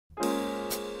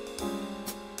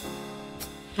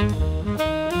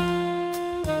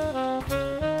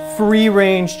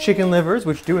free-range chicken livers,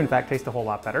 which do in fact taste a whole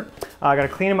lot better. I gotta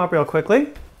clean them up real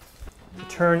quickly.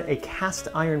 Turn a cast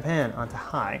iron pan onto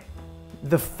high.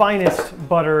 The finest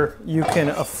butter you can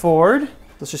afford.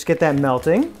 Let's just get that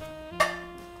melting.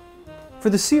 For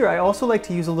the sear, I also like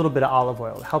to use a little bit of olive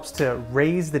oil. It helps to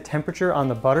raise the temperature on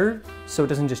the butter so it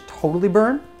doesn't just totally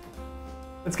burn.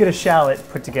 Let's get a shallot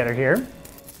put together here.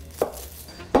 You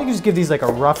can just give these like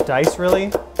a rough dice,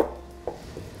 really.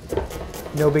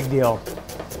 No big deal.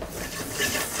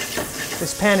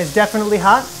 This pan is definitely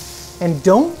hot, and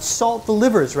don't salt the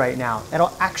livers right now.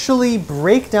 It'll actually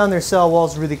break down their cell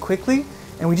walls really quickly,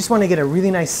 and we just want to get a really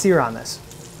nice sear on this.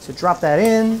 So drop that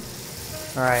in.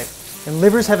 All right. And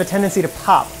livers have a tendency to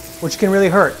pop, which can really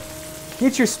hurt.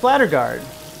 Get your splatter guard.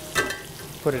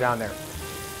 Put it on there.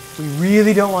 We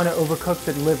really don't want to overcook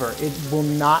the liver. It will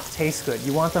not taste good.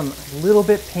 You want them a little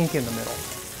bit pink in the middle.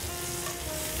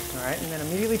 All right, and then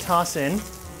immediately toss in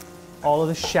all of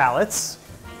the shallots.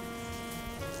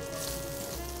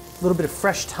 A little bit of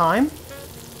fresh thyme.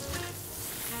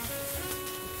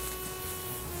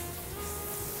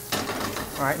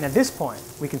 All right, and at this point,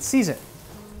 we can season.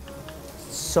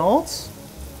 Salt,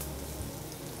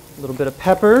 a little bit of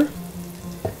pepper,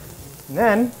 and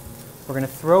then we're going to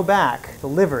throw back the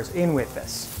livers in with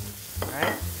this. All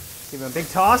right, give them a big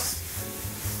toss.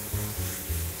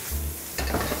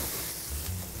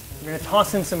 We're going to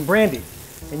toss in some brandy,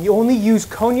 and you only use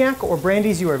cognac or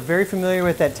brandies you are very familiar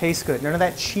with that taste good. None of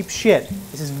that cheap shit.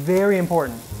 This is very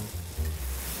important.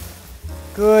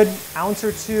 Good ounce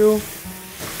or two.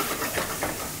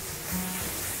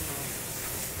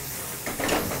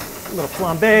 A little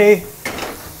flambe.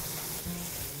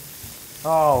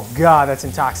 Oh God, that's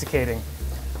intoxicating.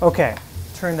 Okay,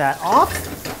 turn that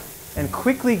off and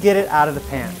quickly get it out of the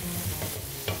pan.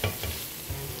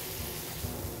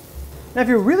 Now if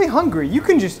you're really hungry, you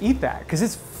can just eat that because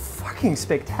it's fucking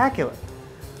spectacular.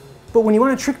 But when you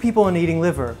want to trick people into eating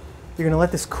liver, you're gonna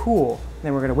let this cool, and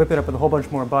then we're gonna whip it up with a whole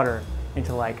bunch more butter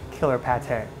into like killer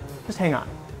pate. Just hang on.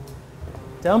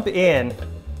 Dump in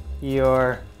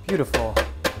your beautiful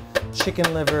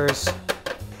chicken livers.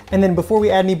 And then before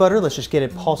we add any butter, let's just get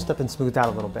it pulsed up and smoothed out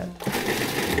a little bit.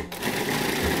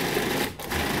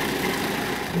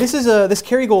 This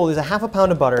Kerrygold is a half a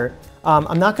pound of butter.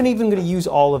 I'm not even gonna use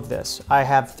all of this. I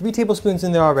have 3 tablespoons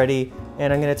in there already,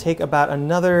 and I'm gonna take about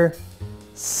another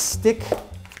stick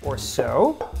or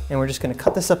so, and we're just gonna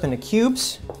cut this up into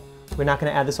cubes. We're not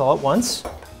gonna add this all at once.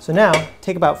 So now,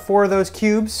 take about 4 of those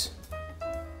cubes,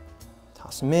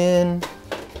 toss them in,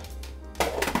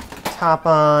 top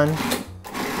on.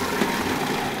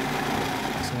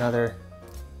 That's another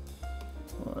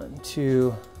 1,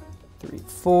 2, 3,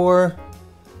 4,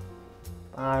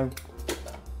 5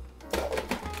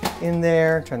 in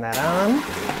there. Turn that on.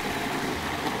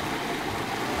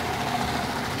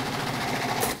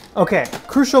 Okay,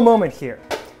 crucial moment here.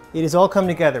 It has all come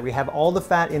together. We have all the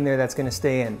fat in there that's going to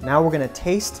stay in. Now we're going to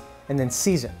taste and then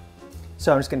season.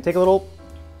 So I'm just going to take a little.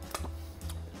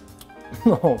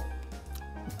 Oh.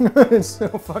 It's so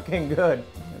fucking good.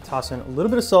 I'm gonna toss in a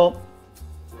little bit of salt,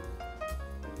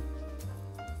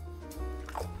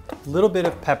 a little bit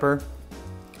of pepper,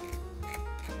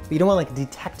 but you don't want like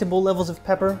detectable levels of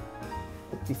pepper.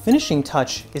 The finishing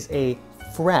touch is a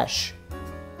fresh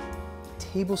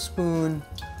tablespoon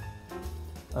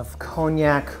of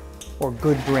cognac or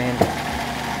good brandy.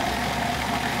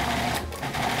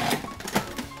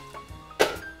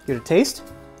 Give it a taste.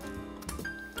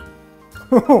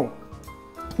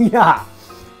 Yeah,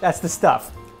 that's the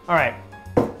stuff. All right,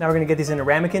 now we're gonna get these into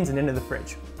ramekins and into the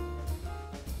fridge.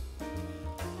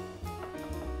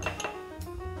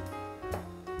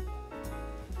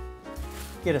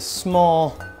 Get a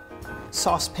small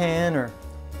saucepan or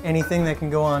anything that can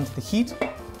go on to the heat.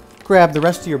 Grab the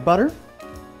rest of your butter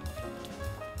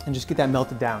and just get that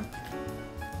melted down.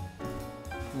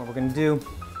 And what we're gonna do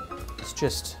is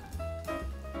just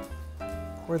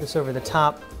pour this over the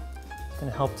top. It's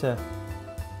gonna help to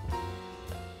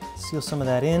seal some of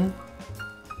that in.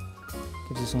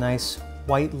 Gives us a nice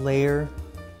white layer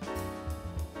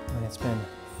when it's been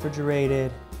refrigerated.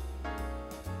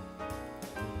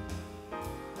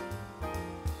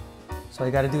 So all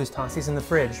you gotta do is toss these in the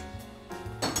fridge.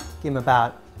 Give them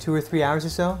about 2 or 3 hours or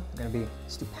so. They're gonna be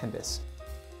stupendous.